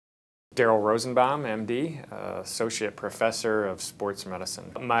Daryl Rosenbaum, MD, Associate Professor of Sports Medicine.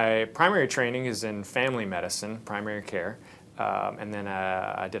 My primary training is in family medicine, primary care, and then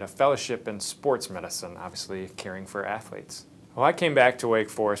I did a fellowship in sports medicine, obviously caring for athletes. Well, I came back to Wake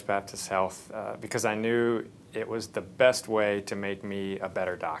Forest Baptist Health because I knew it was the best way to make me a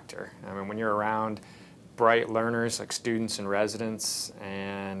better doctor. I mean, when you're around bright learners like students and residents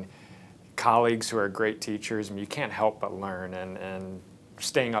and colleagues who are great teachers, I mean, you can't help but learn and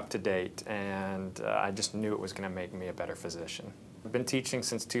staying up to date, and I just knew it was going to make me a better physician. I've been teaching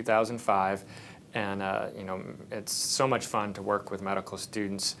since 2005, and you know, it's so much fun to work with medical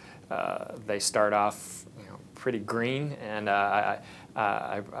students. They start off, you know, pretty green, and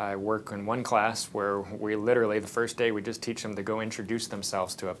I work in one class where we literally, the first day, we just teach them to go introduce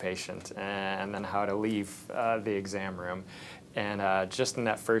themselves to a patient and then how to leave the exam room. And just in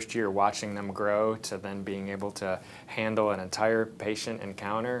that first year, watching them grow to then being able to handle an entire patient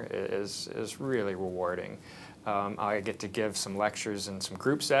encounter is really rewarding. I get to give some lectures in some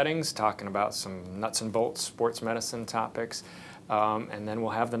group settings, talking about some nuts and bolts sports medicine topics, and then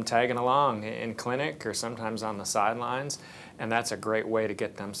we'll have them tagging along in clinic or sometimes on the sidelines, and that's a great way to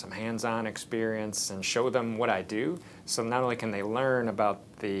get them some hands-on experience and show them what I do. So not only can they learn about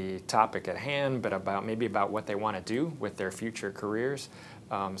the topic at hand, but maybe about what they want to do with their future careers.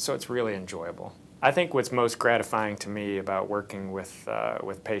 So it's really enjoyable. I think what's most gratifying to me about working with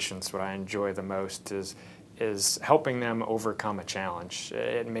patients, what I enjoy the most is helping them overcome a challenge.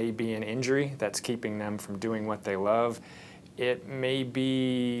 It may be an injury that's keeping them from doing what they love. It may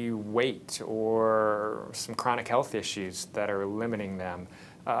be weight or some chronic health issues that are limiting them.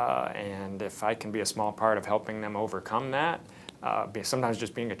 And if I can be a small part of helping them overcome that, sometimes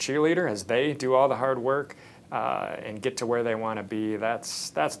just being a cheerleader as they do all the hard work and get to where they want to be, that's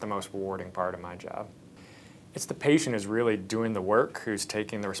the most rewarding part of my job. It's the patient who's really doing the work, who's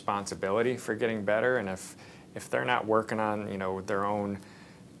taking the responsibility for getting better, and if they're not working on, you know, their own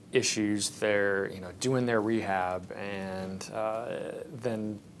issues, they're, you know, doing their rehab, and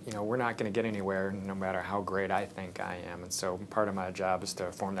then, you know, we're not going to get anywhere no matter how great I think I am. And so part of my job is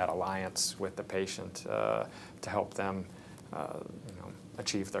to form that alliance with the patient to help them, you know,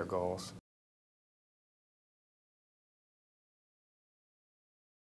 achieve their goals.